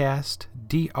Podcast,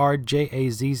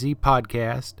 DRJAZZ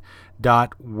Podcast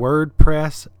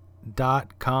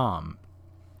 .wordpress.com.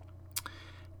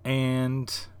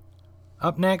 And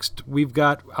up next,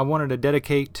 I wanted to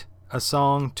dedicate a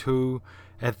song to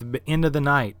At the End of the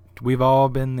Night. We've all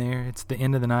been there. It's the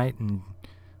end of the night, and,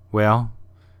 well,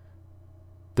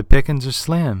 the pickings are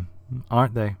slim,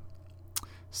 aren't they?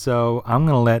 So I'm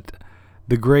going to let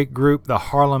the great group, the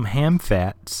Harlem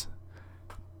Hamfats,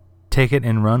 take it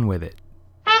and run with it.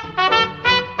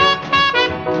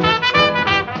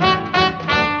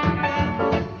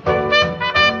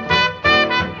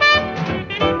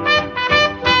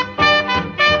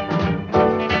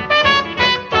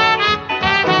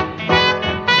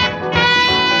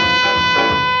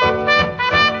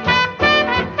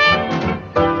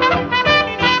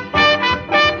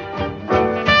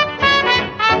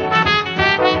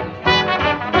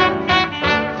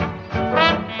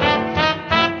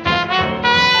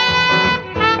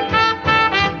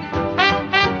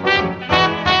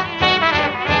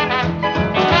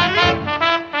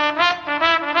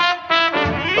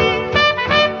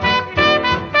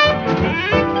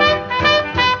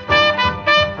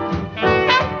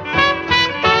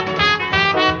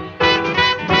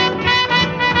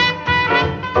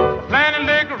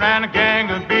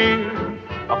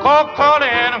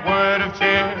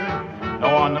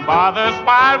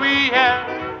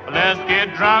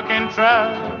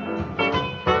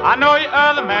 I know your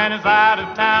other man is out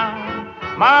of town.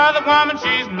 My other woman,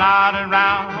 she's not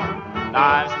around.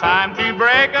 Now it's time to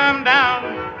break 'em down,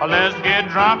 or let's get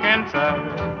drunk and try.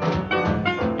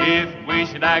 If we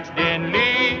should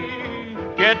accidentally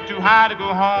get too high to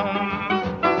go home,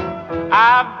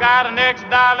 I've got an extra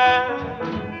dollar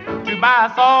to buy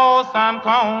us all some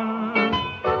corn,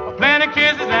 plenty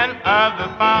kisses and other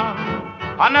fun,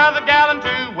 another gallon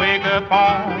to wake up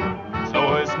on.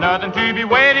 So it's nothing to be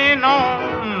waiting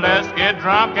on. Let's get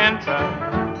drunk and try.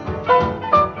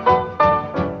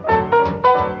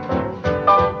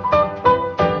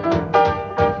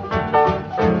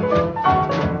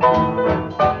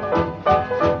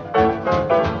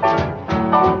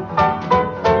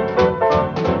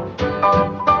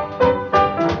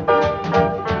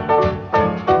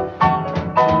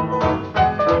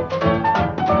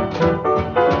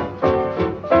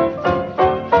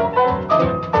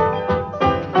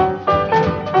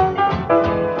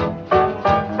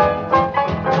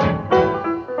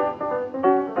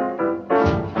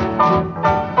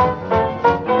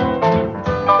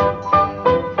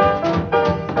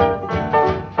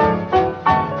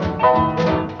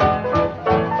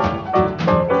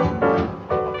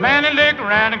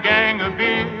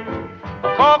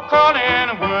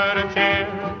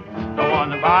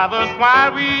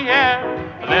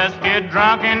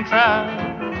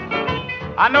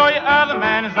 I know your other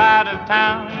man is out of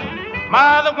town.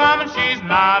 My other woman, she's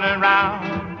not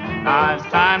around. Now it's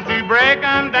time to break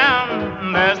 'em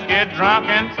down. Let's get drunk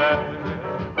and try.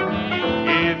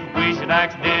 If we should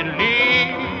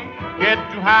accidentally get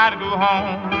too high to go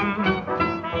home,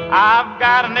 I've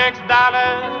got an extra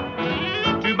dollar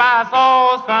to buy us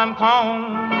all some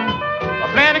corn,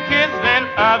 plenty kisses and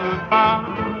other fun,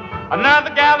 another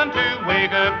gallon to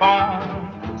wake up on.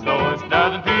 So it's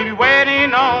nothing to be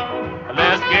waiting on.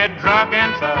 Let's get drunk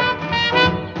and try.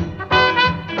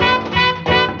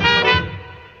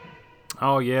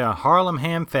 Oh yeah, Harlem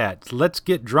Hamfats. Let's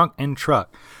get drunk and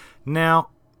truck. Now,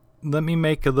 let me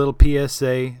make a little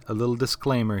PSA, a little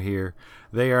disclaimer here.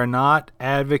 They are not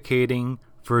advocating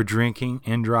for drinking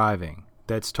and driving.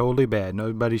 That's totally bad.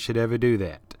 Nobody should ever do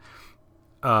that.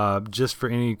 Just for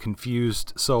any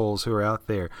confused souls who are out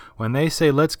there. When they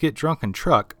say let's get drunk and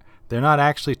truck, they're not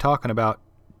actually talking about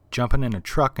jumping in a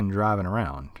truck and driving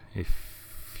around,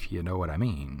 if you know what I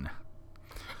mean.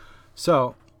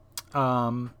 So,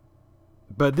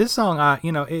 but this song,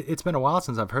 it's been a while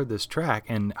since I've heard this track,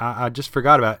 and I just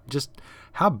forgot about just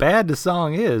how bad the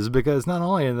song is, because not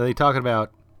only are they talking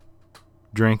about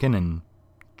drinking and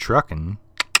trucking,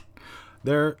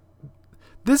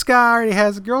 this guy already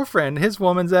has a girlfriend. His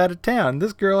woman's out of town.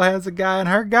 This girl has a guy, and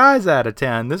her guy's out of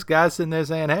town. This guy's sitting there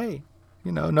saying, hey,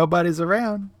 nobody's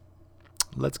around.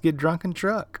 Let's get drunk and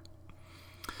truck.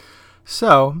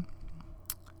 So,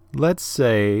 let's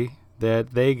say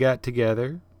that they got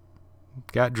together,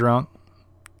 got drunk,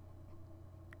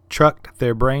 trucked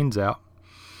their brains out,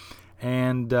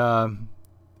 and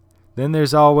then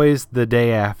there's always the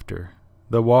day after,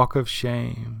 the walk of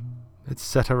shame,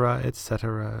 etc.,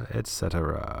 etc.,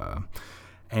 etc.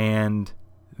 And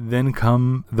then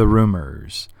come the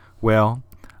rumors. Well,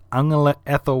 I'm going to let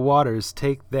Ethel Waters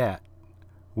take that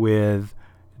with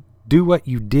Do What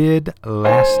You Did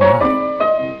Last Night.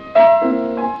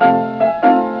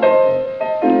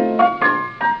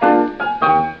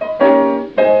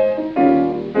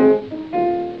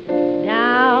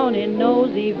 Down in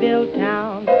Nosyville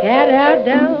town,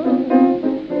 down,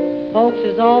 folks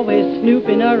is always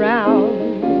snooping around.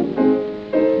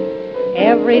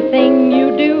 Everything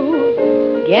you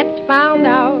do gets found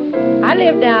out. I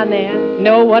live down there,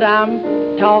 know what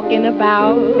I'm talking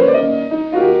about.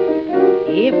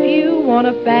 If you want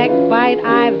to backbite,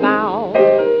 I vow,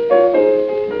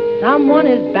 someone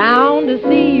is bound to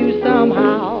see you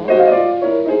somehow.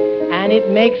 And it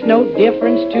makes no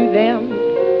difference to them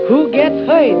who gets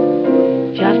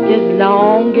hurt, just as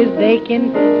long as they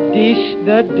can dish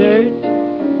the dirt.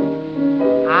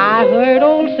 I heard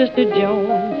old Sister Jones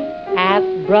ask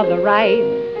Brother Wright,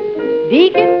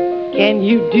 Deacon, can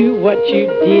you do what you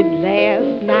did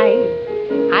last night?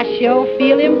 I sure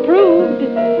feel improved,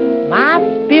 my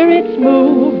spirit's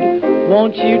moved.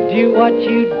 Won't you do what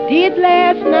you did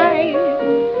last night?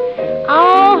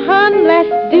 Oh, hun,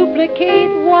 let's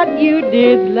duplicate what you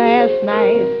did last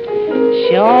night.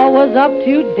 Sure was up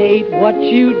to date what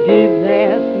you did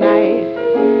last night.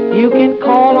 You can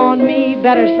call on me,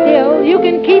 better still, you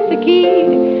can keep the key,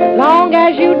 long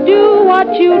as you do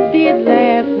what you did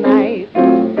last night.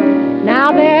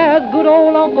 Now there's good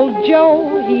old Uncle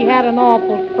Joe, he had an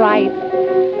awful fright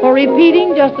for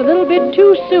repeating just a little bit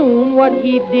too soon what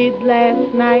he did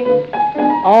last night.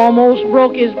 Almost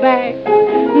broke his back,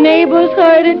 neighbors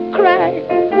heard it crack,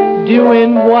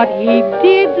 doing what he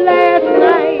did last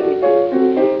night.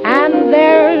 And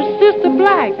there's Sister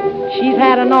Black, she's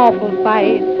had an awful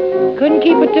fight, couldn't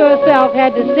keep it to herself,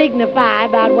 had to signify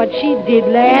about what she did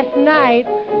last night.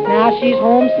 Now she's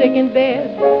homesick in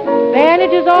bed,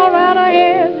 bandages all around her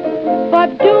head, for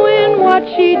doing what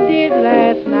she did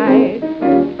last night.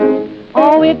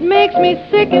 Oh, it makes me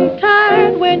sick and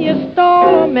tired when you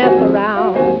stall or mess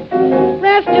around.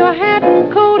 Rest your hat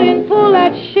and coat and pull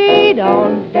that shade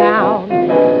on down.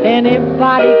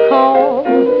 Anybody call,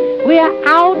 we're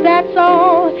out, that's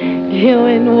all,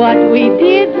 doing what we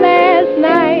did last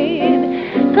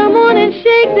night. Come on and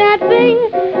shake that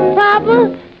thing,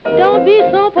 Papa, don't be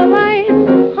so polite.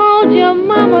 Hold your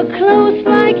mama close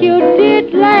like you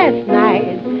did last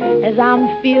night. As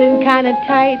I'm feeling kind of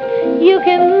tight, you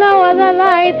can lower the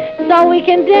light so we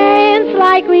can dance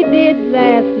like we did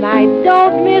last night.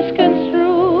 Don't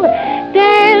misconstrue,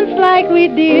 dance like we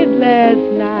did last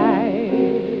night.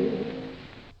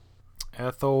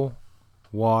 Ethel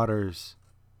Waters,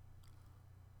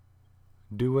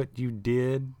 Do What You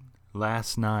Did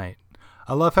Last Night.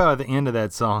 I love how at the end of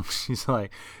that song she's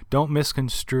like, don't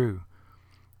misconstrue.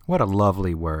 What a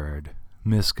lovely word,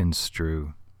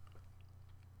 misconstrue.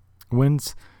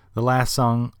 When's the last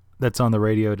song that's on the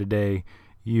radio today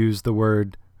use the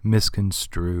word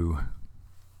misconstrue?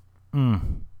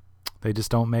 They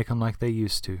just don't make them like they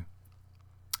used to.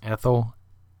 Ethel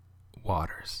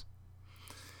Waters.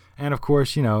 And of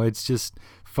course, you know, it's just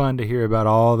fun to hear about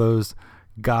all those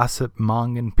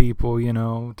gossip-monging people, you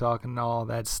know, talking all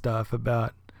that stuff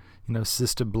about, you know,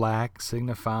 Sister Black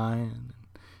signifying,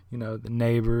 you know, the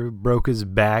neighbor broke his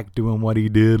back doing what he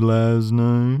did last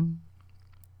night.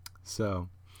 So,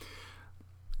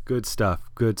 good stuff,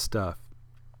 good stuff.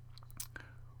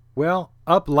 Well,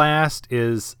 up last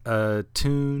is a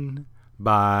tune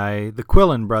by the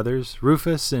Quillen brothers,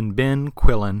 Rufus and Ben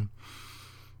Quillen,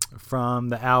 from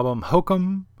the album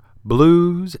Hokum,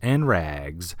 Blues and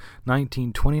Rags,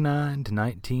 1929 to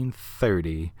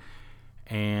 1930.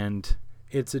 And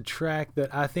it's a track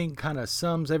that I think kind of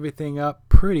sums everything up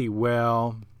pretty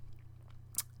well.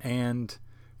 And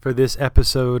for this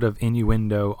episode of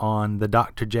Innuendo on the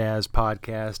Dr. Jazz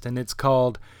podcast, and it's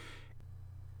called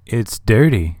It's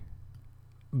Dirty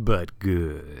But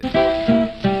Good.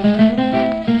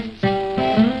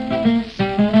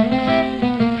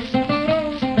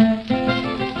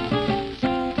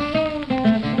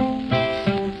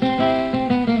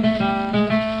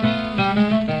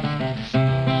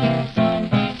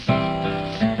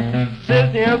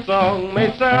 This here song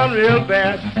may sound real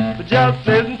bad, but just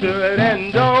listen to it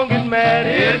and don't get mad.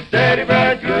 It's dirty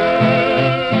but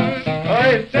good. Oh,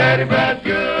 it's dirty but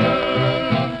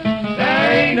good.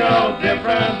 There ain't no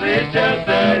difference, it's just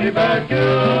dirty but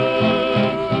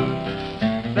good.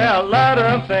 There are a lot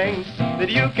of things that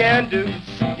you can do.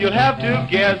 You'll have to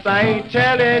guess, I ain't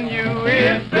telling you.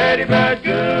 It's dirty but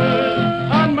good.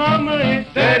 On mama, it's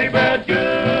dirty but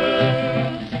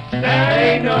good.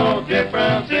 There ain't no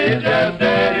difference, it's just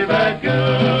dirty but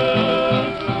good.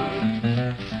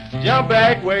 Jump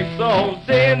back, wait, so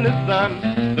stay in the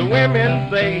sun. The women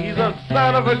say he's a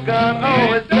son of a gun.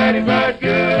 Oh, it's dirty but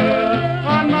good.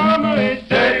 On mama, it's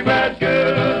dirty but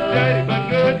good. Dirty but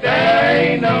good. There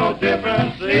ain't no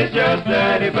difference, it's just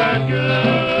dirty but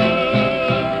good.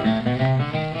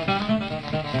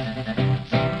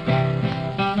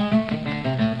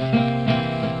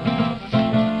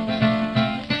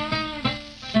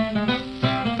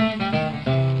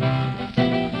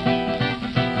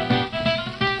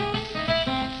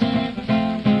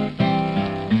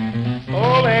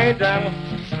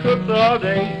 Cooks all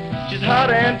day, she's hot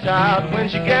and tired when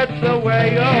she gets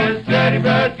away. Oh, it's dirty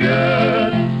but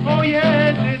good. Oh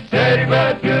yes, it's dirty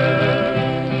but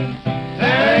good.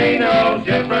 There ain't no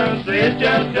difference, it's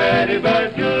just dirty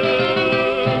but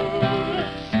good.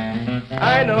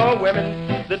 I know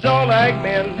women that don't like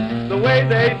men the way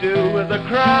they do is a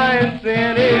crying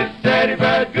sin. It's dirty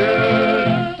but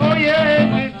good. Oh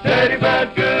yes, it's dirty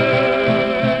but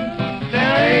good.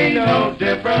 There ain't no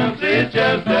difference, it's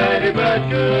just dirty but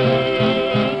good.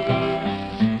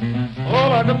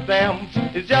 Oh, Uncle Sam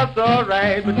is just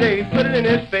alright, but they put it in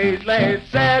his face last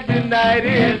Saturday night.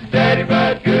 It's dirty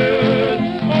but good.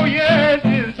 Oh yes,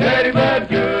 it's dirty but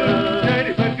good.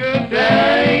 Dirty but good.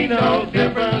 There ain't no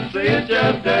difference, it's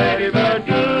just dirty but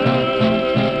good.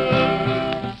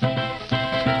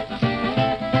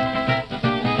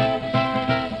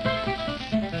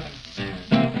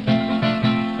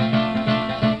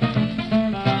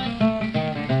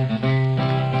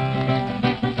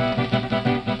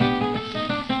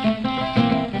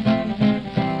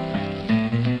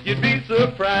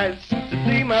 Surprised to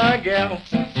see my gal.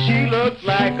 She looks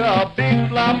like a big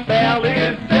flop bell.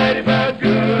 It's dirty but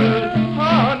good.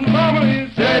 On mama,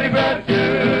 it's dirty but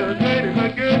good. Dirty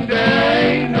but good. There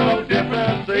ain't no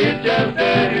difference, it's just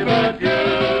dirty but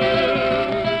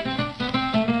good.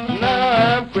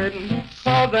 Now I'm quitting,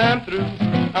 'cause I'm through.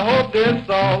 I hope this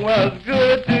song was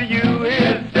good to you.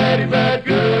 It's dirty but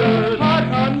good.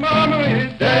 On mama,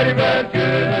 it's dirty but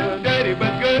good. Dirty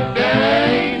but good. There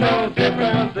ain't no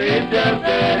difference, it's just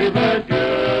dirty but good.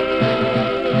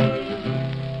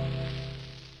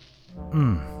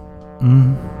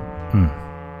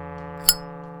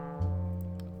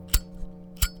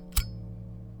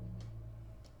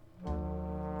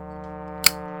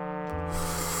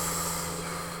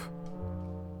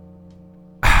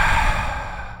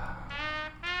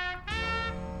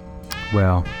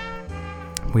 Well,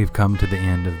 we've come to the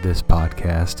end of this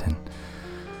podcast, and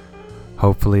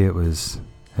hopefully it was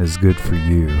as good for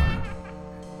you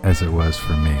as it was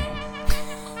for me.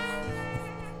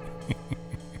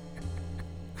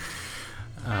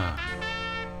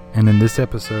 And in this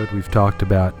episode, we've talked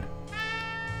about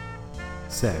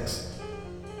sex,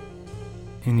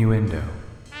 innuendo,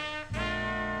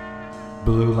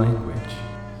 blue language,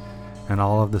 and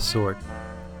all of the sort,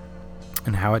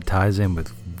 and how it ties in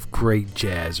with great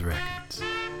jazz records,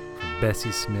 from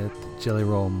Bessie Smith, Jelly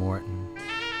Roll Morton,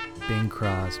 Bing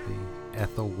Crosby,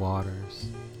 Ethel Waters,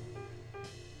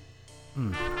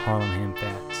 Harlem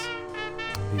Hemphats,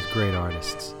 these great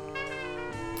artists.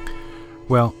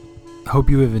 Well,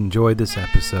 hope you have enjoyed this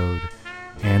episode,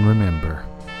 and remember,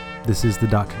 this is the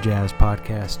Dr. Jazz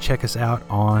Podcast. Check us out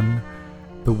on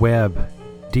the web,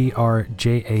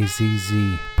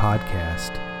 drjazz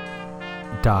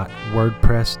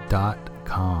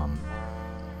podcast.wordpress.com.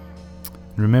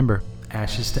 Remember,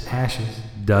 ashes to ashes,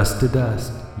 dust to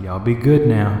dust. Y'all be good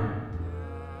now.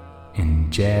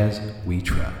 In jazz we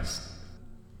trust.